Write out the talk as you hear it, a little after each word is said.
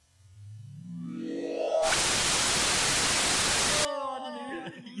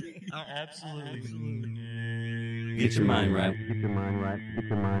Absolutely. Get your mind right. Get your mind right. Get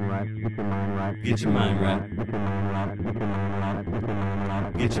your mind right. Get your mind right. Get your mind right. Get your mind right. Get your mind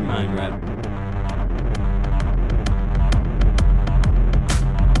right. Get your mind right. Get your mind right.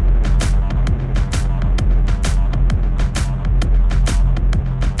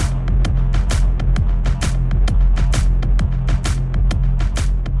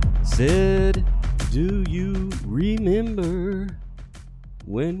 Said, do you remember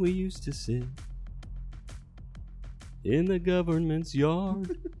when we used to sit in the government's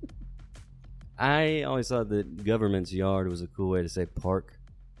yard? I always thought that government's yard was a cool way to say park.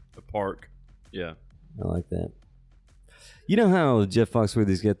 A park. Yeah. I like that. You know how Jeff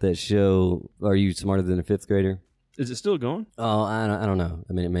Foxworthy's got that show, Are You Smarter Than a Fifth Grader? Is it still going? Oh, I don't know.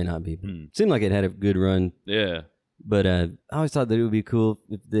 I mean, it may not be. It seemed like it had a good run. Yeah. But I always thought that it would be cool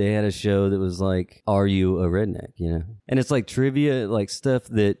if they had a show that was like, Are You a Redneck? You know? And it's like trivia, like stuff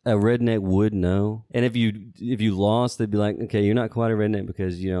that a redneck would know. And if you lost, they'd be like, okay, you're not quite a redneck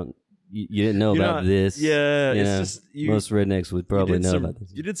because you didn't know about this. Yeah, you it's know? Just... Most rednecks would probably know about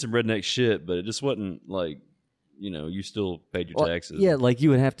this. You did some redneck shit, but it just wasn't like, you still paid your taxes. Yeah, like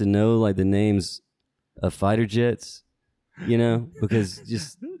you would have to know like the names of fighter jets, because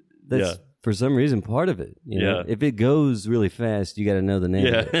just that's for some reason part of it. You know? If it goes really fast, you got to know the name.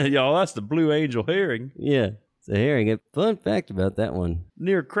 Yeah, of it. y'all, that's the Blue Angel herring. Yeah, it's a herring. A fun fact about that one: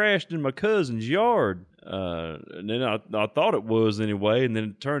 near crashed in my cousin's yard. And then I thought it was anyway, and then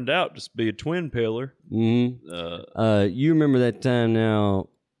it turned out to be a twin pillar. Mm-hmm. You remember that time now?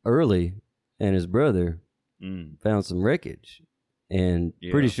 Early and his brother found some wreckage, and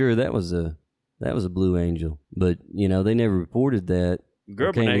pretty sure that was a Blue Angel, but they never reported that.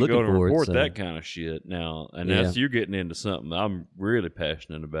 Government ain't going to report that kind of shit now, and that's you're getting into something I'm really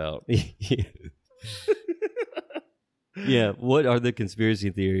passionate about. Yeah, what are the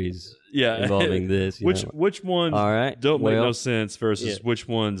conspiracy theories involving this? Which ones all right. don't make no sense versus which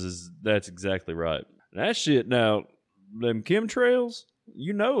ones that's exactly right. That shit now, them chemtrails,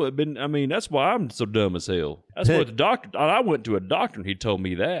 that's why I'm so dumb as hell. That's what the doctor, I went to a doctor and he told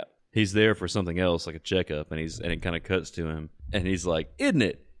me that. He's there for something else, like a checkup, and it kind of cuts to him, and he's like, isn't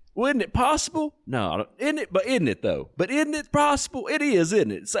it? Well, isn't it possible? No, isn't it? But isn't it though? But isn't it possible? It is,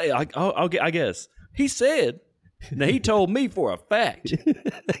 isn't it? Say, I guess. He said, now he told me for a fact.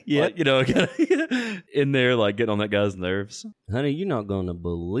 Yeah. In there, like getting on that guy's nerves. Honey, you're not going to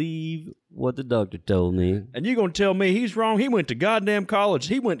believe what the doctor told me. And you're going to tell me he's wrong? He went to goddamn college.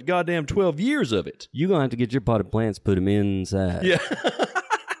 He went to goddamn 12 years of it. You're going to have to get your potted plants, put them inside. Yeah.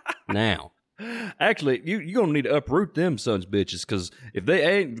 Now. Actually, you're going to need to uproot them sons bitches, because if they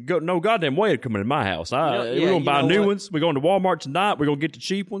ain't no goddamn way of coming to my house. We're going to buy new ones. We're going to Walmart tonight. We're going to get the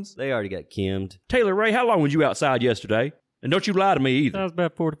cheap ones. They already got kimmed. Taylor Ray, how long was you outside yesterday? And don't you lie to me either. That was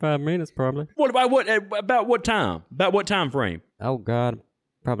about 45 minutes, probably. About what time? About what time frame? Oh, God.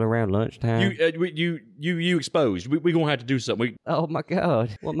 Probably around lunchtime. You exposed. We're going to have to do something. Oh, my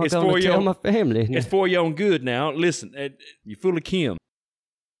God. What am I going to tell my family? It's for your own good now. Listen, you're full of Kim.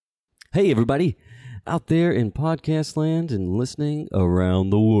 Hey, everybody out there in podcast land and listening around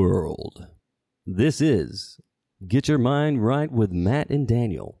the world. This is Get Your Mind Right with Matt and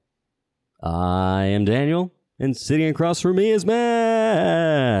Daniel. I am Daniel, and sitting across from me is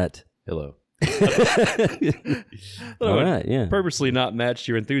Matt. Hello. All right, yeah. Purposely not matched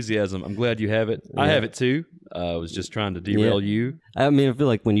your enthusiasm. I'm glad you have it. Yeah. I have it too. I was just trying to derail you. I mean, I feel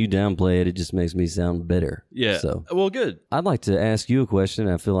like when you downplay it, it just makes me sound better. Yeah. So, well, good. I'd like to ask you a question.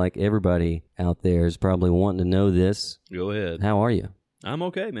 I feel like everybody out there is probably wanting to know this. Go ahead. How are you? I'm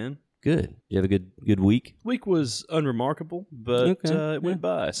okay, man. Good. You have a good week? Week was unremarkable, but it went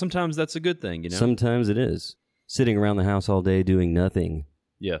by. Sometimes that's a good thing, Sometimes it is. Sitting around the house all day doing nothing.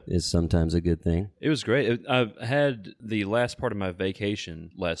 Yeah, is sometimes a good thing. It was great. I had the last part of my vacation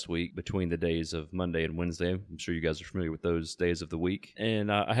last week between the days of Monday and Wednesday. I'm sure you guys are familiar with those days of the week.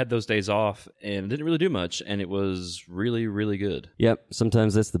 And I had those days off and didn't really do much. And it was really, really good. Yep.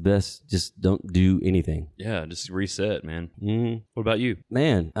 Sometimes that's the best. Just don't do anything. Yeah, just reset, man. Mm-hmm. What about you?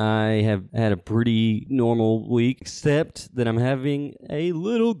 Man, I have had a pretty normal week, except that I'm having a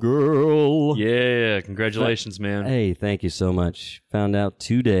little girl. Yeah, congratulations, man. Hey, thank you so much. Found out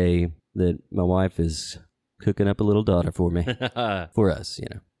today that my wife is cooking up a little daughter for me, for us,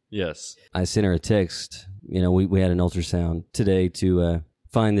 Yes. I sent her a text. We had an ultrasound today to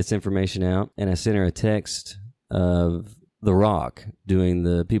find this information out, and I sent her a text of The Rock doing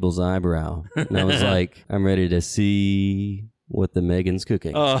the people's eyebrow, and I was like, I'm ready to see what the Megan's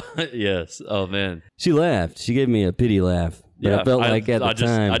cooking. Oh, yes. Oh, man. She laughed. She gave me a pity laugh, but I felt like at the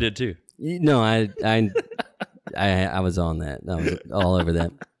time. I did too. No, I was on that. I was all over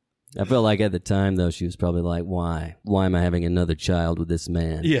that. I felt like at the time, though, she was probably like, why? Why am I having another child with this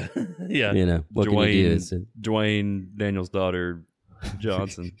man? Yeah. Yeah. You know, what can you do? Dwayne, Daniel's daughter,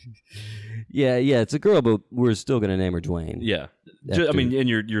 Johnson. Yeah, it's a girl, but we're still going to name her Dwayne. Yeah. After- I mean, and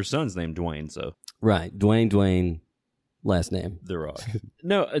your son's named Dwayne, so. Right. Dwayne, last name. The Rock.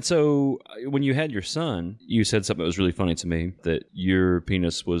 No, and so when you had your son, you said something that was really funny to me, that your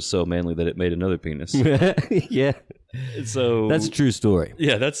penis was so manly that it made another penis. Yeah. So That's a true story.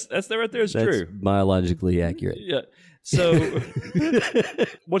 Yeah, that's that right there is That's true. biologically accurate. Yeah. So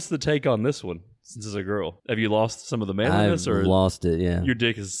what's the take on this one since it's a girl? Have you lost some of the manliness I've or lost it, yeah. your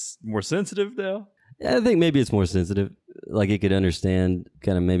dick is more sensitive now? I think maybe it's more sensitive. Like it could understand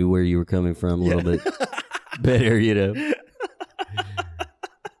kind of maybe where you were coming from a little bit better, you know.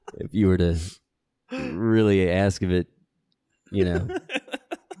 If you were to really ask of it, you know,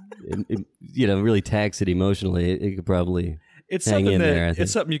 really tax it emotionally, it could probably It's hang something in that there, I think.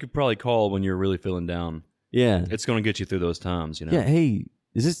 it's something you could probably call when you're really feeling down. Yeah. It's going to get you through those times, you know. Yeah, hey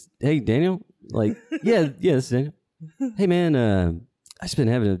Daniel? Like, yeah, this is Daniel. Hey man, I just been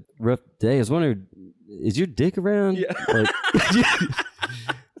having a rough day. I was wondering, is your dick around? Yeah. Like,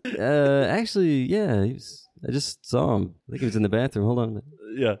 actually, yeah, I just saw him. I think he was in the bathroom. Hold on a minute.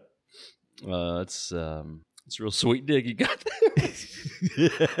 Yeah. It's a real sweet dick you got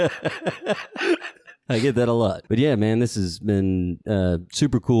there. I get that a lot. But yeah, man, this has been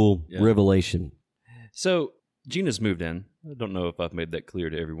super cool revelation. So Gina's moved in. I don't know if I've made that clear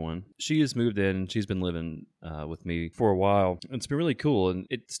to everyone. She has moved in. She's been living with me for a while. It's been really cool, and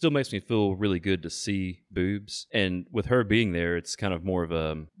it still makes me feel really good to see boobs. And with her being there, it's kind of more of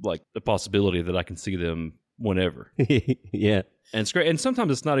a possibility that I can see them whenever. Yeah. And it's great. And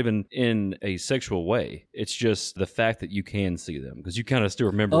sometimes it's not even in a sexual way. It's just the fact that you can see them because you kind of still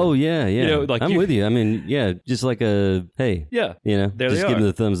remember. Oh, yeah. You know, like I'm with you. I mean, yeah, just like a, hey. Yeah. You know, There just they give are. them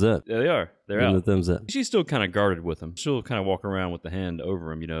the thumbs up. There they are. They're Give them out. the thumbs up. She's still kind of guarded with them. She'll kind of walk around with the hand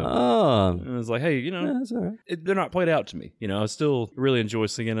over them, you know. Oh. And it's like, hey, you know, Yeah, that's all right. they're not played out to me. You know, I still really enjoy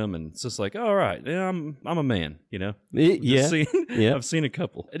seeing them, and it's just like, all right, yeah, I'm a man. You know, Yeah. Yeah. I've seen a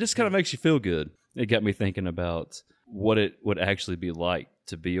couple. It just kind of makes you feel good. It got me thinking about what it would actually be like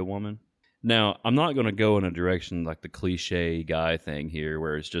to be a woman. Now, I'm not going to go in a direction like the cliche guy thing here,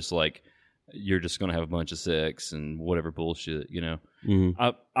 where it's just like you're just going to have a bunch of sex and whatever bullshit. You know,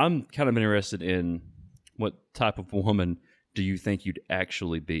 I'm kind of interested in what type of woman do you think you'd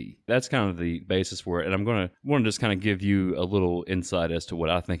actually be? That's kind of the basis for it. And I'm going to just kind of give you a little insight as to what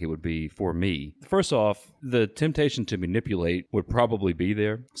I think it would be for me. First off, the temptation to manipulate would probably be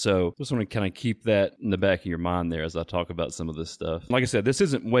there. So just want to kind of keep that in the back of your mind there as I talk about some of this stuff. Like I said, this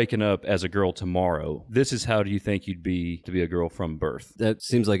isn't waking up as a girl tomorrow. This is how do you think you'd be to be a girl from birth. That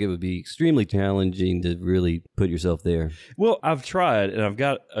seems like it would be extremely challenging to really put yourself there. Well, I've tried, and I've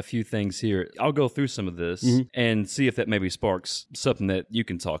got a few things here. I'll go through some of this and see if that maybe sparks something that you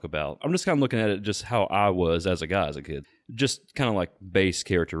can talk about. I'm just kind of looking at it just how I was as a guy as a kid. Just kind of like base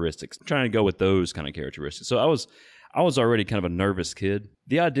characteristics. I'm trying to go with those kind of characteristics. So I was already kind of a nervous kid.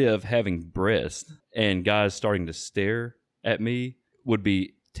 The idea of having breasts and guys starting to stare at me would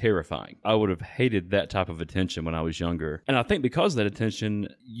be terrifying. I would have hated that type of attention when I was younger. And I think because of that attention,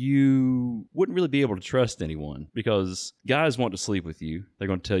 you wouldn't really be able to trust anyone because guys want to sleep with you. They're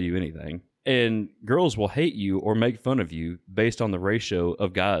going to tell you anything. And girls will hate you or make fun of you based on the ratio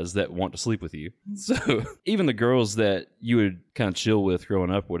of guys that want to sleep with you. So even the girls that you would kind of chill with growing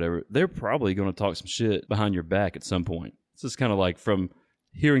up or whatever, they're probably going to talk some shit behind your back at some point. It's just kind of like from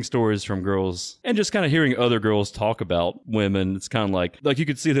hearing stories from girls and just kind of hearing other girls talk about women. It's kind of like you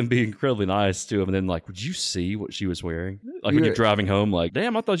could see them be incredibly nice to them. And then like, would you see what she was wearing? Like when you're driving home, like,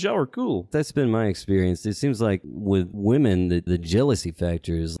 damn, I thought y'all were cool. That's been my experience. It seems like with women, the jealousy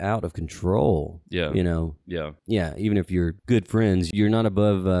factor is out of control. Yeah. You know? Yeah. Yeah. Even if you're good friends, you're not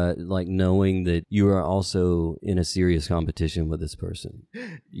above like knowing that you are also in a serious competition with this person.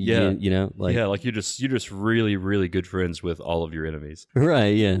 Yeah. You know? Like, yeah. Like you're just really, really good friends with all of your enemies. Right.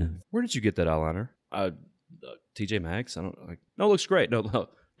 Yeah. Where did you get that eyeliner? TJ Maxx? I don't like. No, it looks great. No,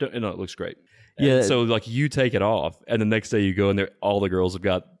 it looks great. And Yeah. so like you take it off, and the next day you go in there, all the girls have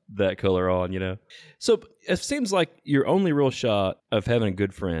got that color on. You know. So it seems like your only real shot of having a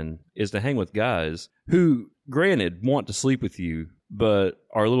good friend is to hang with guys who, granted, want to sleep with you, but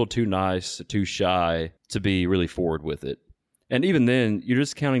are a little too nice, too shy to be really forward with it. And even then, you're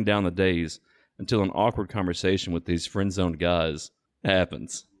just counting down the days until an awkward conversation with these friend-zoned guys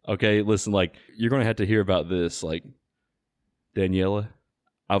happens. Okay, listen, like, you're going to have to hear about this. Like, Daniela,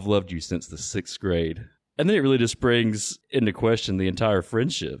 I've loved you since the 6th grade. And then it really just brings into question the entire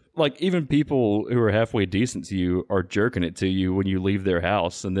friendship. Like, even people who are halfway decent to you are jerking it to you when you leave their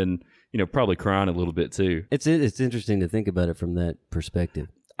house. And then probably crying a little bit too. It's interesting to think about it from that perspective.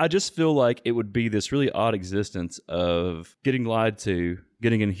 I just feel like it would be this really odd existence of getting lied to,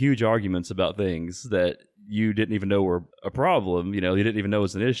 getting in huge arguments about things that you didn't even know were a problem, you didn't even know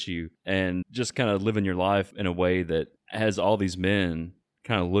was an issue, and just kind of living your life in a way that has all these men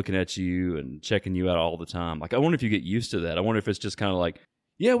kind of looking at you and checking you out all the time. Like, I wonder if you get used to that. I wonder if it's just kind of like,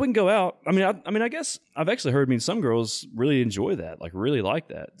 yeah, we can go out. I mean, I guess I've actually heard, some girls really enjoy that, like really like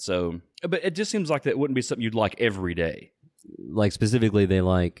that. So, but it just seems like that wouldn't be something you'd like every day. Like specifically, they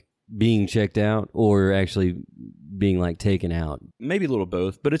like being checked out or actually being like taken out. Maybe a little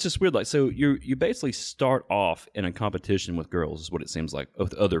both, but it's just weird. Like, so you basically start off in a competition with girls, is what it seems like,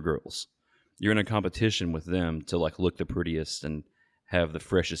 with other girls. You're in a competition with them to like look the prettiest and have the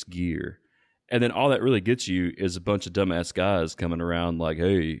freshest gear. And then all that really gets you is a bunch of dumbass guys coming around like,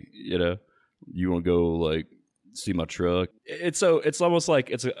 hey, you want to go like see my truck? It's almost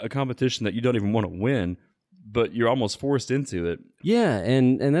like it's a competition that you don't even want to win, but you're almost forced into it. Yeah,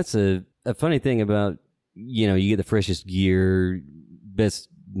 and that's a funny thing about, you get the freshest gear, best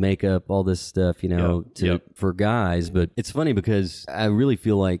makeup, all this stuff, for guys. But it's funny because I really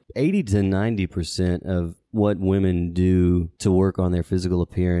feel like 80 to 90% of what women do to work on their physical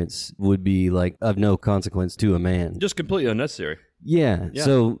appearance would be like of no consequence to a man. Just completely unnecessary. Yeah.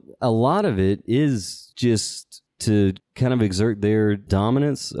 So a lot of it is just to kind of exert their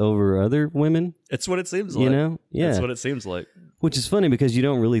dominance over other women. It's what it seems like. Yeah. That's what it seems like. Which is funny because you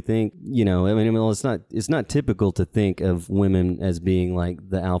don't really think, it's not typical to think of women as being like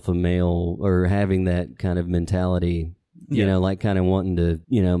the alpha male or having that kind of mentality, like kind of wanting to,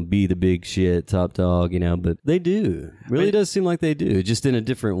 be the big shit, top dog, but they do. Really does seem like they do, just in a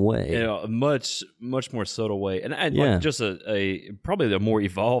different way. A much, much more subtle way. And like just a probably a more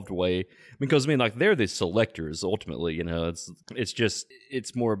evolved way, because like they're the selectors ultimately,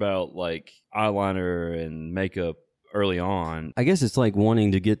 it's more about like eyeliner and makeup early on. I guess it's like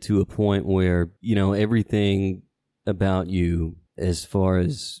wanting to get to a point where, everything about you as far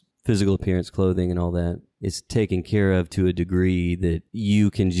as physical appearance, clothing and all that is taken care of to a degree that you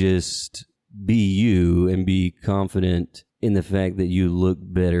can just be you and be confident in the fact that you look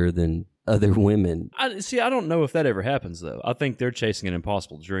better than other women. I don't know if that ever happens though. I think they're chasing an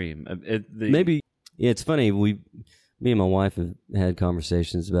impossible dream. Maybe. Yeah, it's funny. Me and my wife have had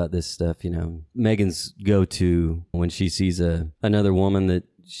conversations about this stuff, Megan's go-to when she sees another woman that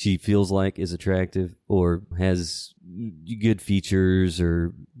she feels like is attractive or has good features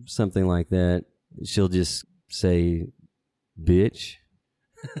or something like that, she'll just say, bitch.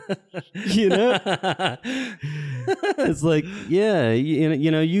 It's like, yeah,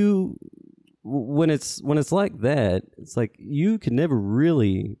 you... When it's like that, it's like you can never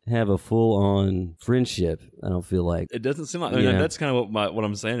really have a full-on friendship. I don't feel like it doesn't seem like. That's kind of what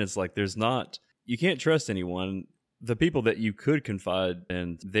I'm saying. It's like you can't trust anyone. The people that you could confide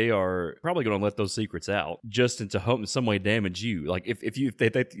in, they are probably going to let those secrets out just to hope in some way damage you. Like if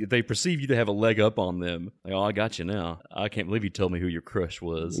they perceive you to have a leg up on them, like, oh, I got you now. I can't believe you told me who your crush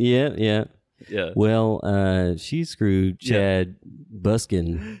was. Yeah. Well, she screwed Chad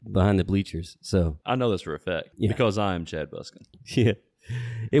Buskin behind the bleachers. So I know this for a fact because I am Chad Buskin. Yeah,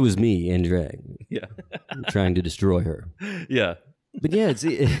 it was me in drag. Yeah, trying to destroy her. Yeah, but yeah,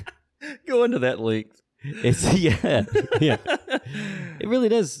 go into that length. It's yeah. It really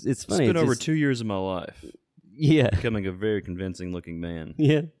does. It's funny. It's been over 2 years of my life. Yeah. Becoming a very convincing looking man.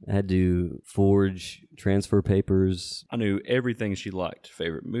 Yeah. I had to forge transfer papers. I knew everything she liked.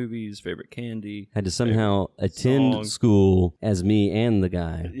 Favorite movies, favorite candy. Had to somehow attend school as me and the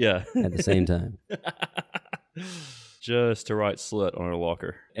guy. Yeah. At the same time. Just to write slut on her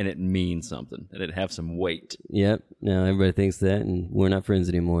locker. And it means something. And it have some weight. Yep. Now everybody thinks that, and we're not friends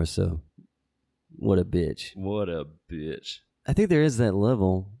anymore, so what a bitch. What a bitch. I think there is that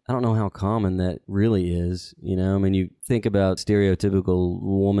level. I don't know how common that really is. You think about stereotypical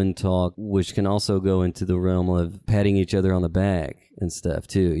woman talk, which can also go into the realm of patting each other on the back and stuff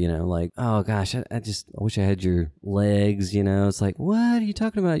too. Like, oh gosh, I wish I had your legs. It's like, what are you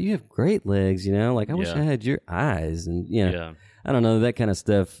talking about? You have great legs. Like I wish I had your eyes, and Yeah. I don't know, that kind of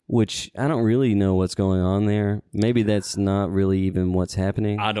stuff, which I don't really know what's going on there. Maybe that's not really even what's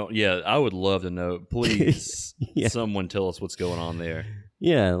happening. I would love to know. Please, someone tell us what's going on there.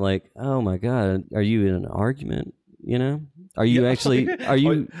 Yeah, like, oh my God, are you in an argument? Are you actually,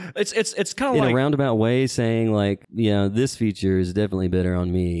 it's kind of in like a roundabout way saying like, this feature is definitely better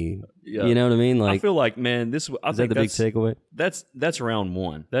on me. Yeah. You know what I mean? Like, I feel like, man, is that the big takeaway? That's round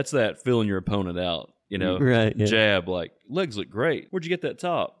one. That's that filling your opponent out. Right? Yeah. Jab, like, legs look great. Where'd you get that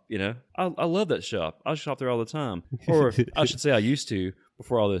top? I love that shop. I shop there all the time. Or I should say I used to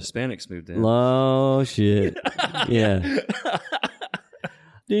Before all the Hispanics moved in. Oh, shit. Yeah.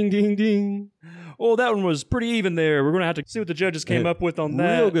 Ding, ding, ding. Well, that one was pretty even there. We're going to have to see what the judges came up with on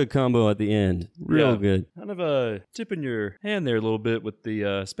that. Real good combo at the end. Real good. Kind of tipping your hand there a little bit with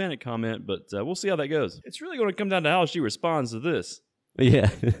the Hispanic comment, but we'll see how that goes. It's really going to come down to how she responds to this. Yeah.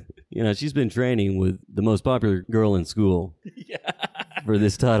 She's been training with the most popular girl in school for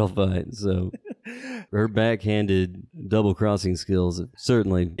this title fight. So her backhanded double-crossing skills have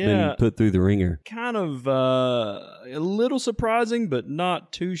certainly been put through the ringer. Kind of a little surprising, but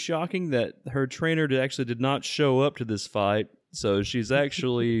not too shocking that her trainer actually did not show up to this fight. So she's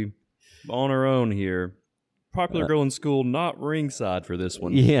actually on her own here. Popular girl in school, not ringside for this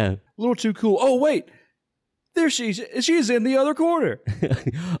one. Yeah. A little too cool. Oh, wait. There she's in the other corner.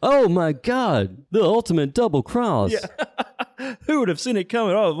 Oh, my God. The ultimate double cross. Yeah. Who would have seen it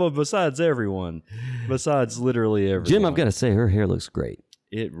coming? Oh, well, besides everyone. Besides literally everyone. Jim, I've got to say, her hair looks great.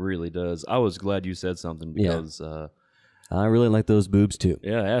 It really does. I was glad you said something because... I really like those boobs, too.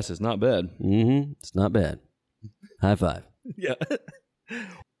 Yeah, ass is not bad. Mm-hmm. It's not bad. High five. Yeah.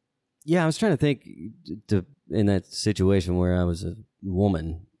 Yeah, I was trying to think in that situation where I was a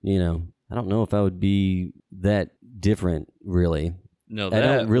woman, I don't know if I would be that different, really. No, that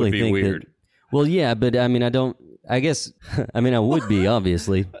I don't really would be think weird. Well, yeah, but I mean, I guess, I would be,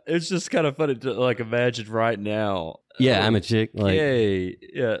 obviously. It's just kind of funny to, imagine right now. Yeah, I'm a chick. Hey,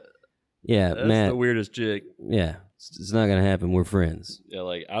 yeah. Yeah, that's Matt. The weirdest chick. Yeah, it's not going to happen. We're friends. Yeah,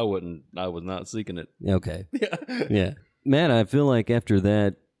 I was not seeking it. Okay. Yeah. Yeah. Matt, I feel like after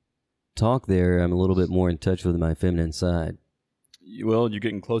that talk there, I'm a little bit more in touch with my feminine side. Well, you're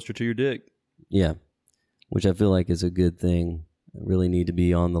getting closer to your dick. Yeah, which I feel like is a good thing. I really need to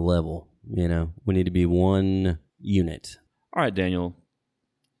be on the level, We need to be one unit. All right, Daniel.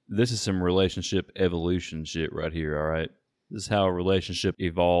 This is some relationship evolution shit right here, all right? This is how a relationship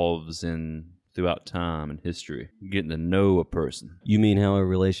evolves throughout time and history. Getting to know a person. You mean how a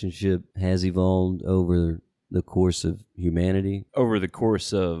relationship has evolved over the course of humanity? Over the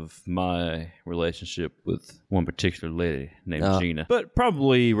course of my relationship with one particular lady named Gina. But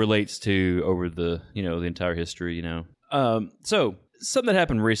probably relates to over the entire history, So, something that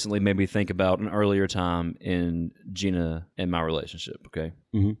happened recently made me think about an earlier time in Gina and my relationship, okay?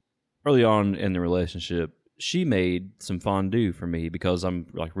 Mm-hmm. Early on in the relationship, she made some fondue for me because I'm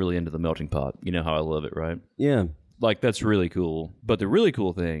really into the melting pot. You know how I love it, right? Yeah. That's really cool. But the really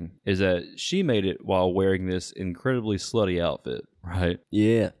cool thing is that she made it while wearing this incredibly slutty outfit, right?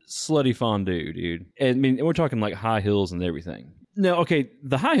 Yeah. Slutty fondue, dude. And we're talking high heels and everything. Now, okay,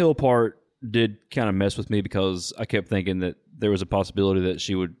 the high heel part did kind of mess with me because I kept thinking that there was a possibility that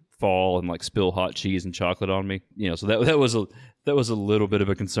she would fall and spill hot cheese and chocolate on me. So that was a little bit of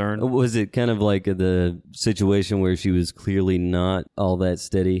a concern. Was it kind of like the situation where she was clearly not all that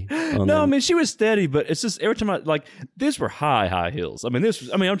steady? No, she was steady, but it's just every time these were high heels. I'm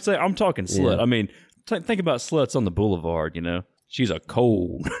talking slut. Yeah. Think about sluts on the boulevard. She's a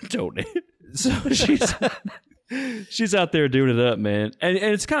cold toady. So she's out there doing it up, man. And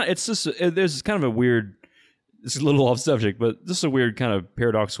there's kind of a weird. It's a little off subject, but this is a weird kind of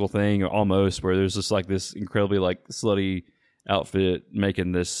paradoxical thing, almost, where there's just this incredibly slutty outfit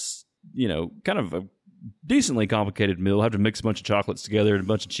making this, kind of a decently complicated meal. Have to mix a bunch of chocolates together and a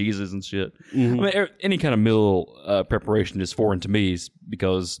bunch of cheeses and shit. Mm-hmm. Any kind of meal preparation is foreign to me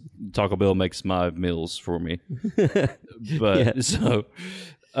because Taco Bell makes my meals for me. But so,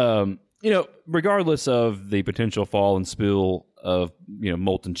 regardless of the potential fall and spill of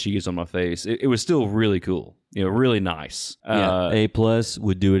molten cheese on my face, it was still really cool. Really nice. A+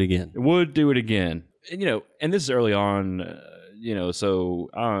 would do it again. Would do it again. And this is early on. So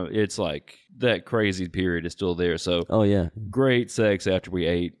it's that crazy period is still there. So great sex after we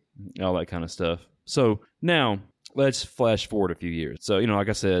ate, all that kind of stuff. So now let's flash forward a few years. So like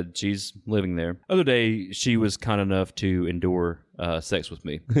I said, she's living there. Other day, she was kind enough to endure sex with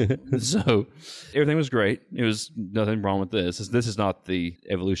me. So everything was great. It was nothing wrong with this. This is not the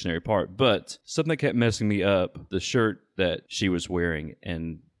evolutionary part, but something that kept messing me up, the shirt that she was wearing,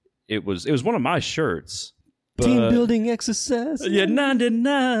 and it was one of my shirts. Team building exercise. Yeah,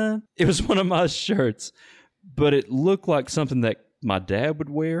 99. It was one of my shirts, but it looked like something that my dad would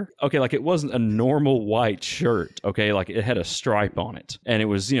wear. Okay, it wasn't a normal white shirt. Okay, it had a stripe on it, and it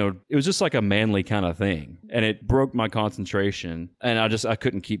was it was just a manly kind of thing, and it broke my concentration, and I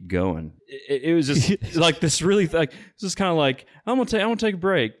couldn't keep going. It was just this really it's just kind of I'm gonna take a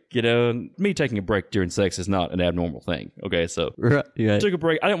break. Me taking a break during sex is not an abnormal thing. Okay, so I took a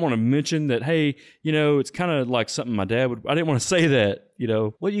break. I didn't want to mention that. Hey, it's kind of something my dad would. I didn't want to say that.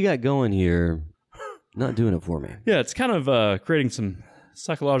 What you got going here? Not doing it for me. Yeah, it's kind of creating some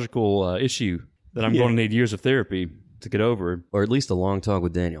psychological issue that I'm going to need years of therapy to get over. Or at least a long talk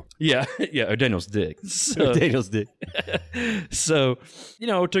with Daniel. Yeah, or Daniel's dick. So, Daniel's dick. So,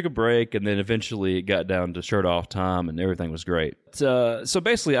 took a break, and then eventually it got down to shirt off time, and everything was great. So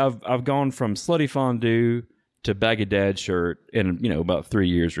basically, I've gone from slutty fondue to baggy dad shirt in about 3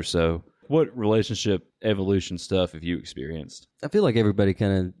 years or so. What relationship evolution stuff have you experienced? I feel like everybody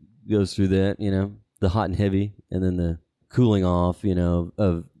kind of goes through that, the hot and heavy, and then the cooling off,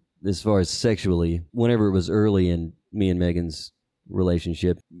 of as far as sexually. Whenever it was early in me and Megan's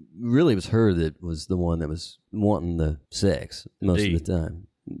relationship, really it was her that was the one that was wanting the sex most of the time.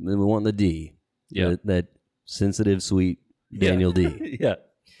 Wanting the D. Yeah. That sensitive, sweet Daniel D. Yeah.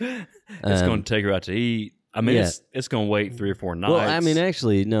 It's going to take her out to eat. I mean, it's going to wait 3 or 4 nights. Well, I mean,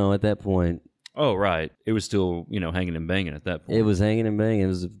 actually, no, at that point. Oh, right. It was still, hanging and banging at that point. It was hanging and banging. It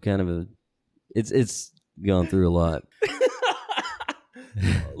was kind of it's gone through a lot.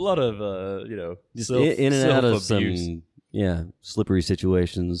 A lot of, just in and out of some, slippery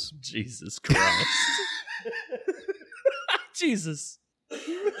situations. Jesus Christ. Jesus.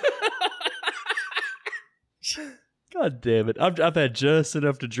 God damn it. I've had just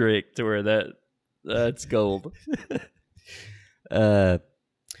enough to drink to where that's gold. But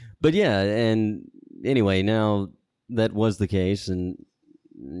yeah, and anyway, now that was the case, and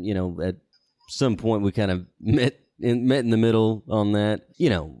at some point we kind of met in the middle on that.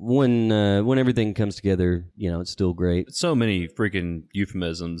 When everything comes together, it's still great. So many freaking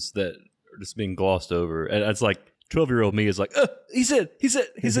euphemisms that are just being glossed over, and it's like 12-year-old me is like, he said.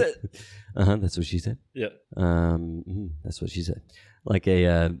 That's what she said. Yeah. That's what she said. Like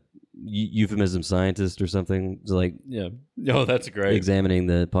a euphemism scientist or something. It's like, yeah. Oh, that's great. Examining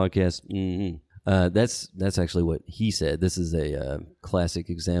the podcast. That's actually what he said. This is a classic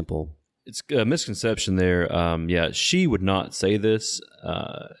example. It's a misconception there. She would not say this.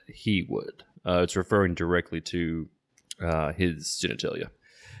 He would. It's referring directly to his genitalia.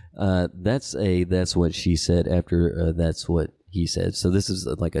 That's what she said after that's what he said. So this is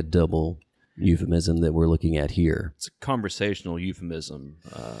like a double euphemism that we're looking at here. It's a conversational euphemism.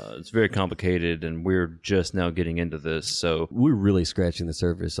 It's very complicated, and we're just now getting into this. So we're really scratching the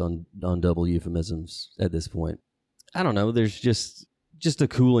surface on double euphemisms at this point. I don't know. There's just a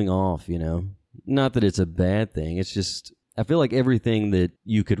cooling off, Not that it's a bad thing. It's just I feel like everything that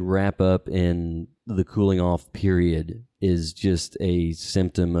you could wrap up in the cooling off period is just a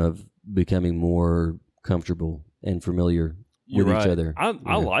symptom of becoming more comfortable and familiar with each other.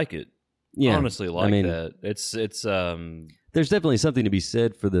 I like it. Yeah, I honestly like that. It's there's definitely something to be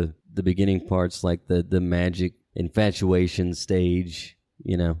said for the beginning parts, like the magic infatuation stage,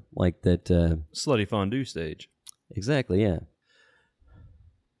 like that slutty fondue stage. Exactly, yeah.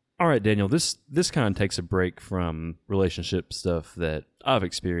 All right, Daniel, this kind of takes a break from relationship stuff that I've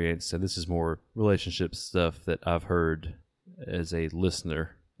experienced, and this is more relationship stuff that I've heard as a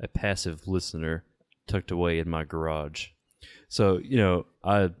listener, a passive listener, tucked away in my garage. So,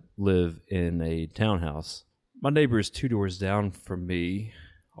 I live in a townhouse. My neighbors 2 doors down from me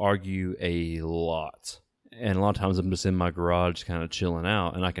argue a lot. And a lot of times I'm just in my garage kind of chilling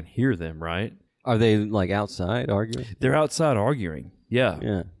out, and I can hear them, right? Are they like outside arguing? They're outside arguing, yeah.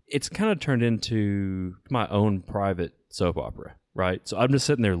 Yeah. It's kind of turned into my own private soap opera, right? So I'm just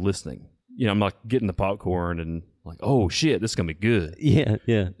sitting there listening. I'm like getting the popcorn and like, oh shit, this is going to be good. Yeah,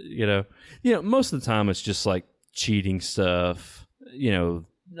 yeah. Most of the time it's just like cheating stuff, I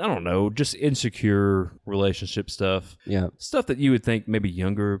don't know, just insecure relationship stuff. Yeah. Stuff that you would think maybe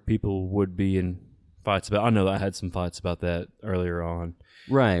younger people would be in fights about. I know that I had some fights about that earlier on.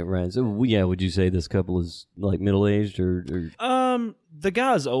 Right. So, would you say this couple is like middle-aged or? The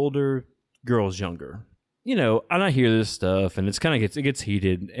guy's older, girl's younger. And I hear this stuff, and it gets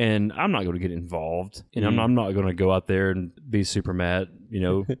heated, and I'm not going to get involved. I'm not going to go out there and be super mad,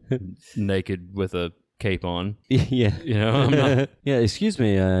 naked with a cape on. Yeah. I'm not. Yeah, excuse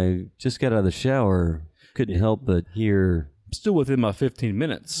me, I just got out of the shower. Couldn't help but hear. I'm still within my 15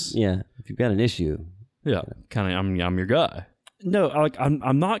 minutes. Yeah, if you've got an issue. Yeah, kind of. I'm your guy. No,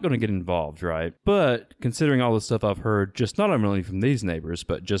 I'm not going to get involved, right? But considering all the stuff I've heard, just not only from these neighbors,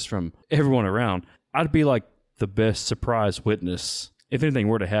 but just from everyone around, I'd be like the best surprise witness if anything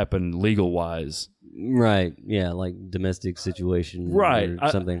were to happen legal-wise Right. Yeah, like domestic situation Right. or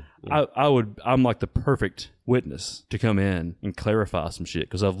something. I'm like the perfect witness to come in and clarify some shit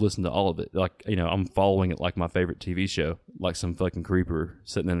because I've listened to all of it. Like, I'm following it like my favorite TV show, like some fucking creeper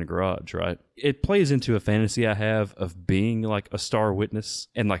sitting in a garage, right? It plays into a fantasy I have of being like a star witness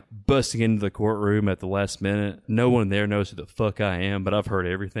and like busting into the courtroom at the last minute. No one there knows who the fuck I am, but I've heard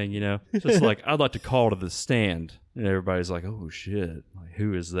everything, So it's like, I'd like to call to the stand and everybody's like, oh shit, like,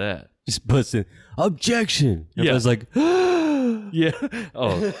 who is that? Just busting. Objection. Yeah. I was like, Yeah.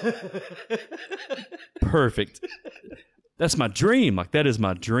 Oh. Perfect. That's my dream. Like, that is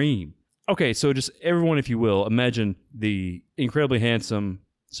my dream. Okay, so just everyone, if you will, imagine the incredibly handsome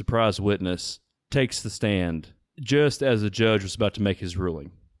surprise witness takes the stand just as the judge was about to make his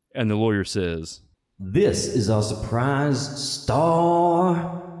ruling. And the lawyer says, this is our surprise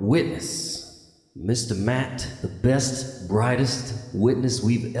star witness, Mr. Matt, the best, brightest witness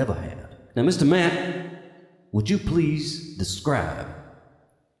we've ever had. Now, Mr. Matt, would you please describe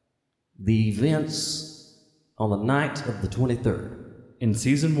the events on the night of the 23rd? In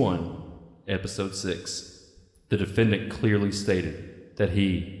Season 1, Episode 6, the defendant clearly stated that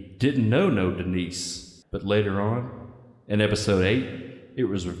he didn't know Denise, but later on, in Episode 8, it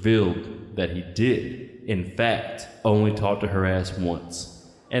was revealed that he did, in fact, only talk to her ass once,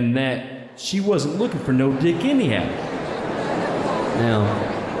 and that she wasn't looking for no dick anyhow. Now,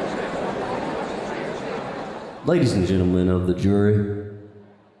 ladies and gentlemen of the jury,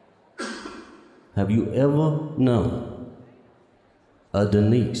 have you ever known a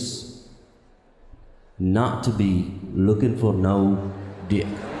Denise not to be looking for no dick?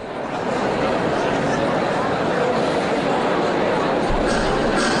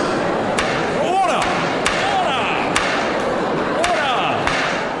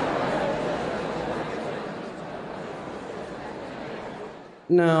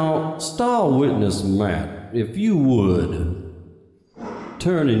 Now, star witness Matt, if you would,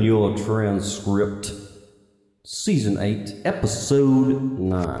 turn in your transcript, Season 8, Episode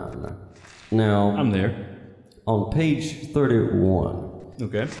 9. Now, I'm there. On page 31,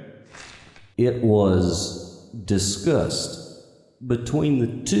 Okay. it was discussed between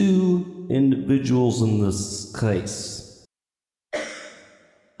the two individuals in this case,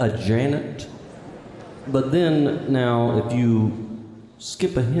 a Janet, but then now if you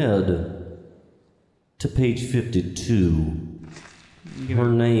skip ahead to page 52. Her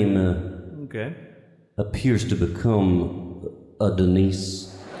name Okay. appears to become a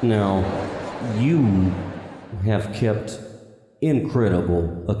Denise. Now, you have kept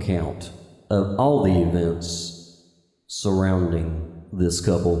incredible account of all the events surrounding this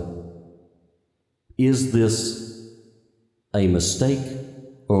couple. Is this a mistake,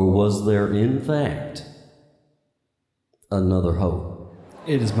 or was there in fact another hoe?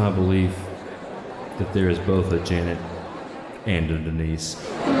 It is my belief that there is both a Janet and a Denise.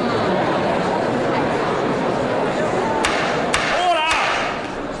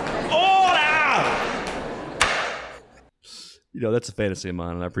 That's a fantasy of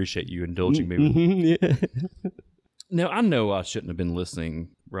mine, and I appreciate you indulging me with it. Yeah. Now, I know I shouldn't have been listening,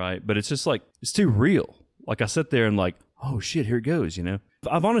 right? But it's just like, it's too real. Like, I sit there and like, oh shit, here it goes,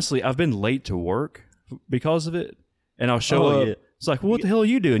 I've been late to work because of it, and I'll show up. Yeah. It's like, what the hell are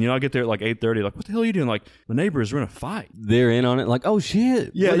you doing? I get there at like 8:30. Like, what the hell are you doing? Like, the neighbors are in a fight. They're in on it. Like, oh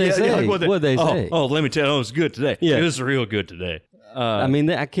shit. Yeah, What'd they say? Like, What'd they say? Oh, let me tell you, it was good today. Yeah. It was real good today. I mean,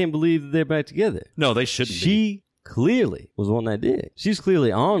 I can't believe they're back together. No, they shouldn't be. She clearly was wanting that dick. She's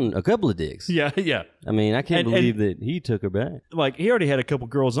clearly on a couple of dicks. Yeah. I mean, I can't believe that he took her back. Like, he already had a couple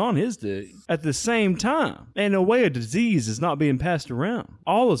girls on his dick at the same time. And no way a disease is not being passed around.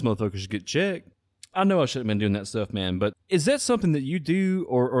 All those motherfuckers should get checked. I know I shouldn't have been doing that stuff, man, but is that something that you do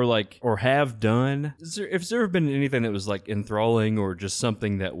or have done? Has there been anything that was like enthralling or just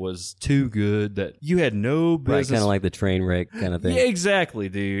something that was too good that you had no business? Right, kind of like the train wreck kind of thing. Yeah, exactly,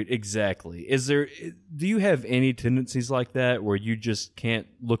 dude. Exactly. Do you have any tendencies like that where you just can't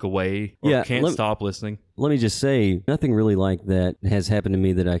look away or can't stop listening? Let me just say, nothing really like that has happened to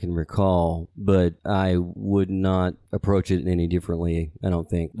me that I can recall, but I would not approach it any differently, I don't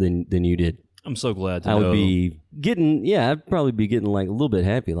think, than you did. I'm so glad to know. I would be getting, I'd probably be getting like a little bit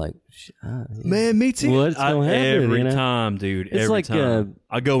happy, like, man, me too. What's going to happen? Every time, dude. It's every time.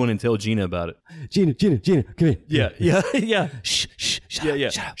 I go in and tell Gina about it. Gina, come here. Yeah. Shh, shut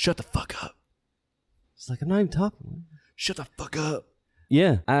up. Shut the fuck up. It's like, I'm not even talking. Shut the fuck up.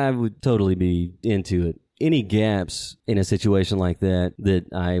 Yeah, I would totally be into it. Any gaps in a situation like that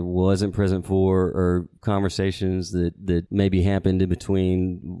I wasn't present for, or conversations that maybe happened in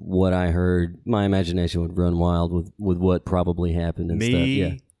between what I heard, my imagination would run wild with what probably happened and stuff.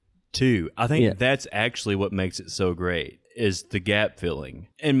 Yeah. too. I think Yeah. that's actually what makes it so great, is the gap filling.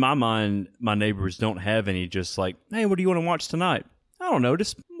 In my mind, my neighbors don't have any just like, hey, what do you want to watch tonight? I don't know,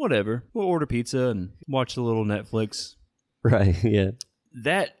 just whatever. We'll order pizza and watch a little Netflix. Right, yeah.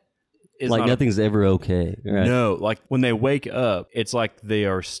 That is Like not nothing's ever okay. Right. No, like when they wake up, it's like they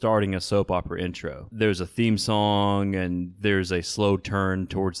are starting a soap opera intro. There's a theme song and there's a slow turn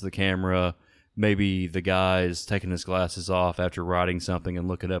towards the camera. Maybe the guy's taking his glasses off after writing something and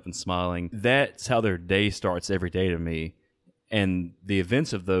looking up and smiling. That's how their day starts every day to me. And the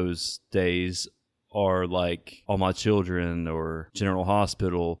events of those days are like All My Children or General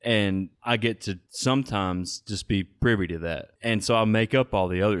Hospital, and I get to sometimes just be privy to that. And so I make up all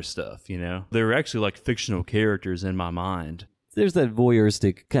the other stuff, you know? They're actually like fictional characters in my mind. There's that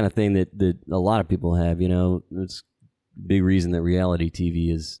voyeuristic kind of thing that a lot of people have, you know. It's a big reason that reality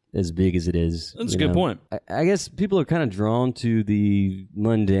TV is as big as it is. That's a good point. I guess people are kind of drawn to the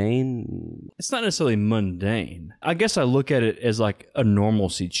mundane. It's not necessarily mundane. I guess I look at it as like a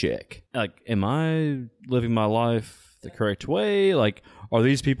normalcy check. Like, am I living my life the correct way? Like, are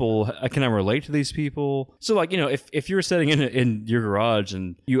these people, can I relate to these people? So like, you know, if you're sitting in your garage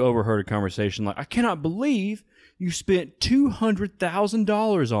and you overheard a conversation like, I cannot believe you spent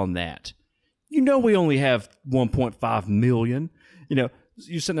 $200,000 on that. You know, we only have 1.5 million. You know,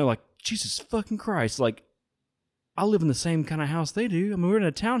 you're sitting there like, Jesus fucking Christ. Like, I live in the same kind of house they do. I mean, we're in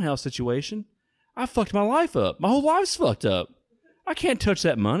a townhouse situation. I fucked my life up. My whole life's fucked up. I can't touch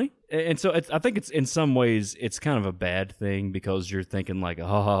that money. And so I think it's in some ways, it's kind of a bad thing because you're thinking like,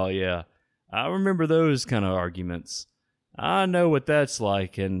 oh, yeah, I remember those kind of arguments. I know what that's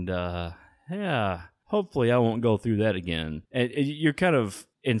like. And, yeah, hopefully I won't go through that again. And you're kind of,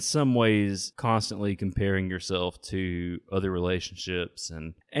 in some ways, constantly comparing yourself to other relationships.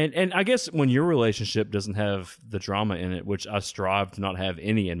 And I guess when your relationship doesn't have the drama in it, which I strive to not have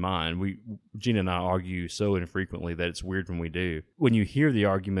any in mine, Gina and I argue so infrequently that it's weird when we do. When you hear the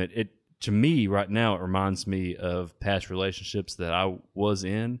argument, to me, right now, it reminds me of past relationships that I was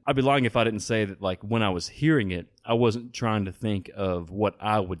in. I'd be lying if I didn't say that, like, when I was hearing it, I wasn't trying to think of what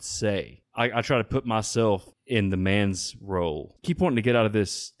I would say. I try to put myself in the man's role. Keep wanting to get out of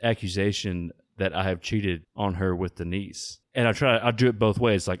this accusation that I have cheated on her with Denise. And I do it both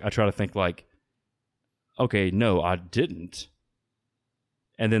ways. Like, I try to think like, okay, no, I didn't.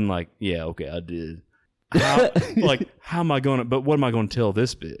 And then like, yeah, okay, I did. How am I going to, but what am I going to tell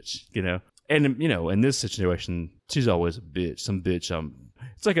this bitch, you know? And, you know, in this situation, she's always a bitch, some bitch.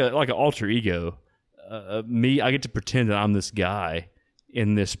 It's like an alter ego. Me, I get to pretend that I'm this guy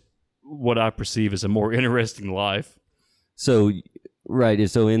in this, what I perceive as a more interesting life. So, right.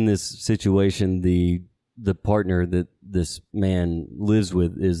 So in this situation, the partner that this man lives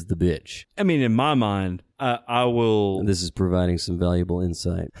with is the bitch. I mean, in my mind, I will... And this is providing some valuable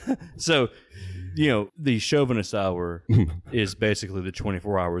insight. So, you know, the chauvinist hour is basically the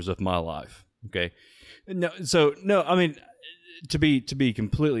 24 hours of my life. Okay. No, I mean, to be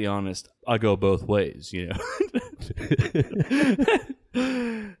completely honest, I go both ways, you know.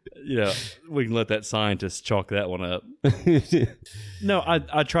 You know, we can let that scientist chalk that one up. No,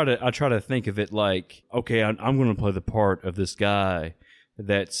 I try to think of it like, okay, I'm going to play the part of this guy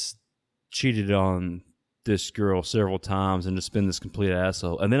that's cheated on this girl several times and just been this complete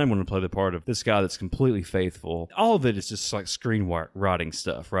asshole, and then I'm going to play the part of this guy that's completely faithful. All of it is just like screenwriting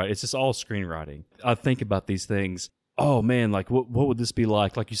stuff, right? It's just all screenwriting. I think about these things. Oh man, like what would this be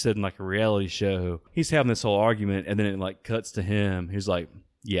like? Like you said, in like a reality show, he's having this whole argument, and then it like cuts to him. He's like,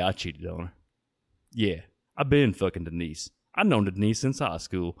 "Yeah, I cheated on her. Yeah, I've been fucking Denise. I've known Denise since high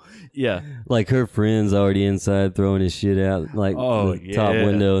school. Yeah, like her friends already inside throwing his shit out, like the top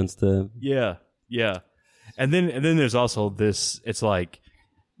window and stuff. Yeah. And then there's also this. It's like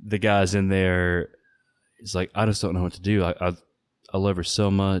the guy's in there. It's like, I just don't know what to do. I love her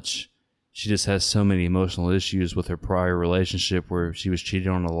so much. She just has so many emotional issues with her prior relationship where she was cheated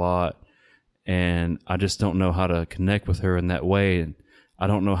on a lot. And I just don't know how to connect with her in that way. And I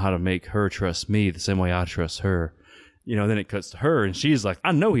don't know how to make her trust me the same way I trust her. You know, then it cuts to her and she's like,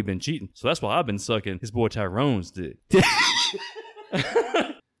 I know he's been cheating. So that's why I've been sucking his boy Tyrone's dick.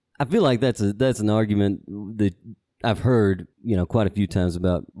 I feel like that's an argument that I've heard, you know, quite a few times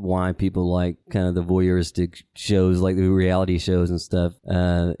about why people like kind of the voyeuristic shows, like the reality shows and stuff,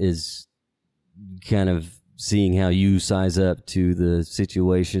 is kind of seeing how you size up to the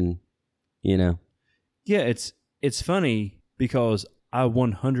situation, you know? Yeah, it's funny because I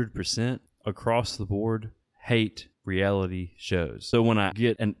 100% across the board hate reality shows. So when I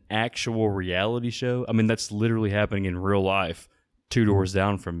get an actual reality show, I mean, that's literally happening in real life 2 doors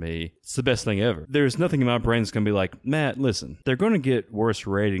down from me. It's the best thing ever. There's nothing in my brain that's going to be like, Matt, listen, they're going to get worse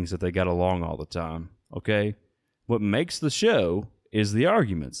ratings if they got along all the time, okay? What makes the show is the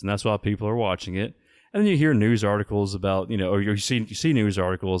arguments, and that's why people are watching it. And then you hear news articles about, or you see news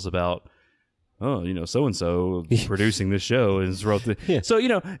articles about, oh, so-and-so producing this show and wrote the... Yeah. So,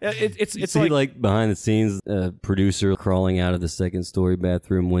 it's see, like behind the scenes, a producer crawling out of the second story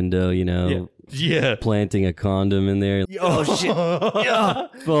bathroom window, Yeah. planting a condom in there. Oh, shit. Yeah.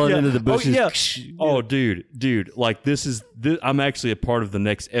 Falling into the bushes. Oh, yeah. Dude. Like, I'm actually a part of the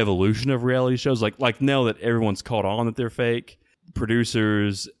next evolution of reality shows. Like now that everyone's caught on that they're fake,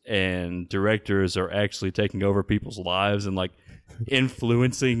 producers and directors are actually taking over people's lives and, like,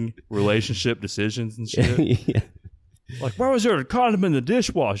 influencing relationship decisions and shit. Yeah. Like, why was there a condom in the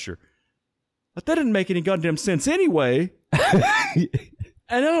dishwasher? Like, that didn't make any goddamn sense anyway. And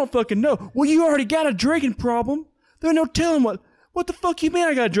I don't fucking know. Well, you already got a drinking problem. There's no telling what the fuck you mean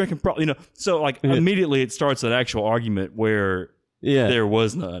I got a drinking problem? So, like, immediately it starts an actual argument where there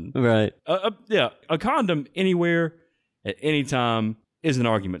was none. Right. A condom anywhere at any time is an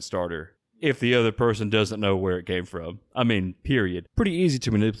argument starter if the other person doesn't know where it came from. I mean, period. Pretty easy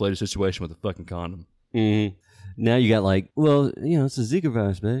to manipulate a situation with a fucking condom. Mm-hmm. Now you got like, well, it's a Zika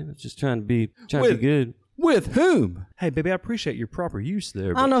virus, babe. I'm just trying to be good. With whom? Hey, baby, I appreciate your proper use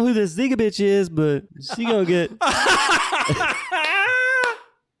there. I don't know who this Zika bitch is, but she gonna get...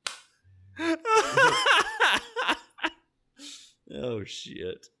 Oh,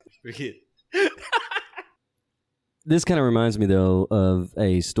 shit. Forget. This kind of reminds me, though, of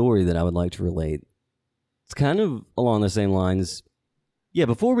a story that I would like to relate. It's kind of along the same lines. Yeah,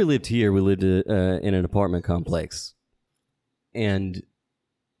 before we lived here, we lived in an apartment complex. And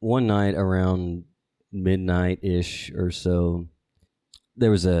one night around midnight-ish or so, there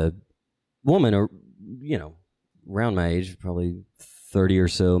was a woman, around my age, probably 30 or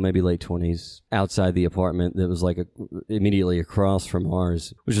so, maybe late 20s, outside the apartment that was like immediately across from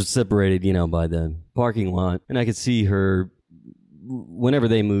ours, which was separated, by the parking lot. And I could see her whenever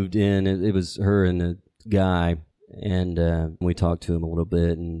they moved in. It was her and a guy, and we talked to him a little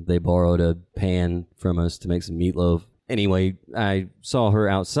bit, and they borrowed a pan from us to make some meatloaf. Anyway, I saw her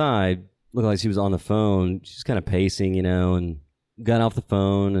outside, looked like she was on the phone. She's kind of pacing, and got off the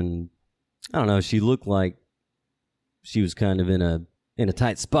phone, and I don't know, she looked like she was kind of in a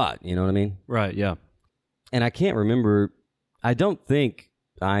tight spot, you know what I mean? Right, yeah. And I can't remember, I don't think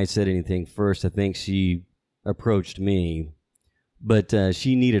I said anything first. I think she approached me, but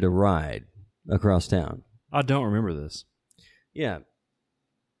she needed a ride across town. I don't remember this. Yeah.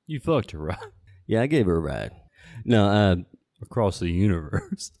 You fucked her, right? Yeah, I gave her a ride. No, across the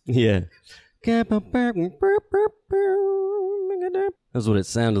universe. Yeah. That's what it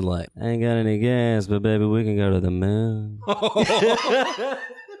sounded like. I ain't got any gas, but baby, we can go to the moon.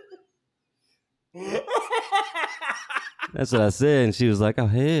 That's what I said, and she was like, oh,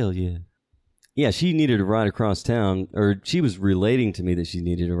 hell yeah. Yeah, she needed a ride across town, or she was relating to me that she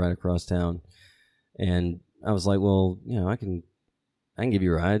needed a ride across town. And I was like, well, I can give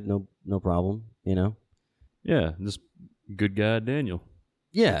you a ride, no problem, Yeah, just good guy Daniel.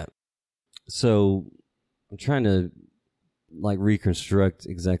 Yeah. So I'm trying to reconstruct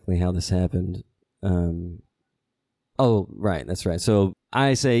exactly how this happened. Oh, right, that's right. So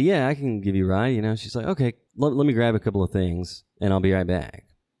I say, yeah, I can give you a ride, She's like, okay, let me grab a couple of things, and I'll be right back.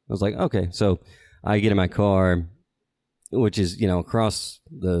 I was like, okay. So I get in my car, which is, across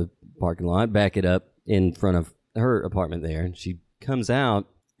the parking lot, back it up in front of her apartment there, and she comes out,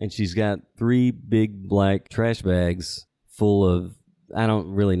 and she's got 3 big black trash bags full of, I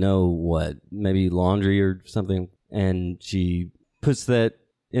don't really know what, maybe laundry or something. And she puts that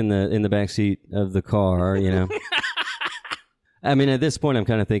in the back seat of the car, I mean, at this point, I'm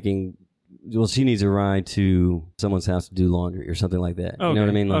kind of thinking, well, she needs a ride to someone's house to do laundry or something like that. Okay. You know what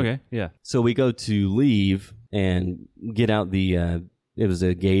I mean? Okay, yeah. So we go to leave and get out it was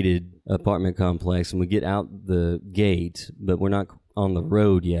a gated apartment complex, and we get out the gate, but we're not on the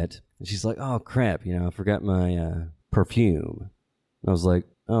road yet. And she's like, oh, crap, I forgot my perfume. I was like,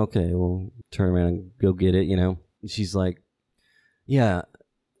 okay, well, turn around and go get it, And she's like, yeah,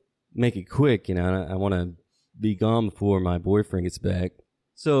 make it quick, I want to be gone before my boyfriend gets back.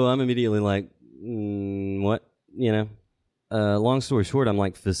 So I'm immediately like, what, long story short, I'm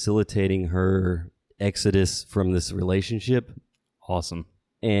like facilitating her exodus from this relationship. Awesome.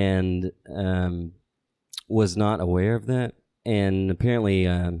 And was not aware of that. And apparently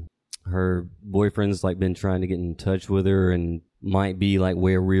her boyfriend's been trying to get in touch with her and might be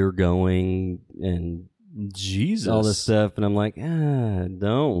where we're going and Jesus, all this stuff. And I'm like, I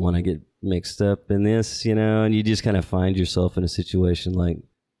don't want to get mixed up in this, and you just kind of find yourself in a situation like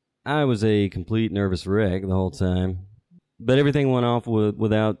I was a complete nervous wreck the whole time, but everything went off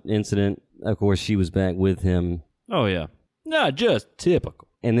without incident. Of course, she was back with him. Oh, yeah. Not just typical.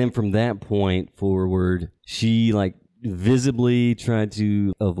 And then from that point forward, she like visibly tried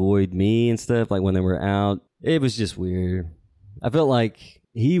to avoid me and stuff, like when they were out. It was just weird. I felt like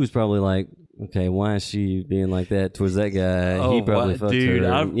he was probably like, okay, why is she being like that towards that guy? Oh, he probably fucked dude,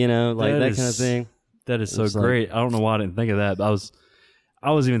 her. Like that kind of thing. That is so It's great. I don't know why I didn't think of that. But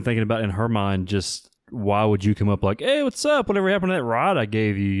I was even thinking about in her mind, just why would you come up like, hey, what's up? Whatever happened to that ride I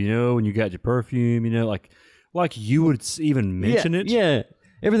gave you, when you got your perfume, like you would even mention it. Yeah.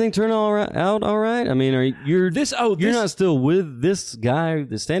 Everything turned out all right? I mean, you're not still with this guy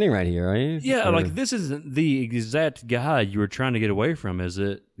that's standing right here, are you? Yeah, like this isn't the exact guy you were trying to get away from, is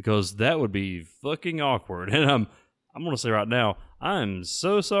it? Because that would be fucking awkward. And I'm going to say right now, I'm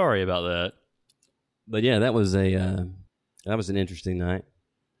so sorry about that. But yeah, that was an interesting night.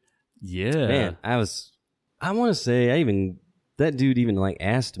 Yeah. Man, I want to say that dude even like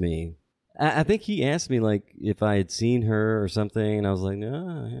asked me. I think he asked me like if I had seen her or something, and I was like,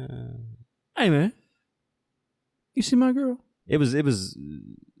 no. Yeah. Hey man, you see my girl? It was an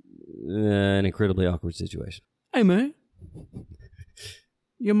incredibly awkward situation. Hey man,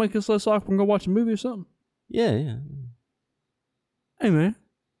 you make us less awkward and go watch a movie or something? Yeah. Hey man,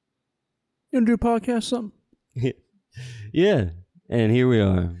 you want to do a podcast or something? Yeah, and here we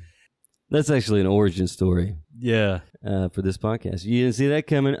are. That's actually an origin story. Yeah. For this podcast. You didn't see that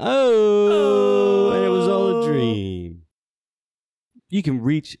coming. Oh, and it was all a dream. You can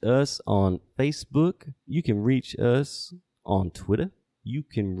reach us on Facebook. You can reach us on Twitter. You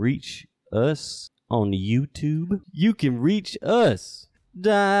can reach us on YouTube. You can reach us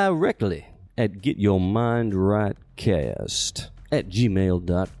directly at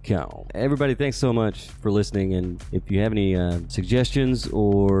getyourmindrightcast@gmail.com. Everybody, thanks so much for listening. And if you have any suggestions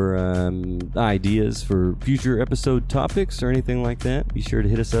or ideas for future episode topics or anything like that, be sure to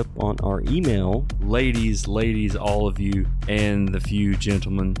hit us up on our email. Ladies, all of you, and the few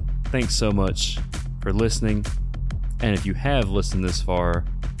gentlemen, thanks so much for listening. And if you have listened this far,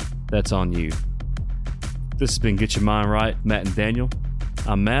 that's on you. This has been Get Your Mind Right, Matt and Daniel.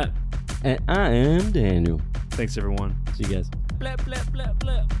 I'm Matt. And I am Daniel. Thanks, everyone. See you guys. Blah, blah, blah,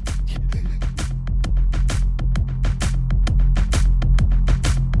 blah.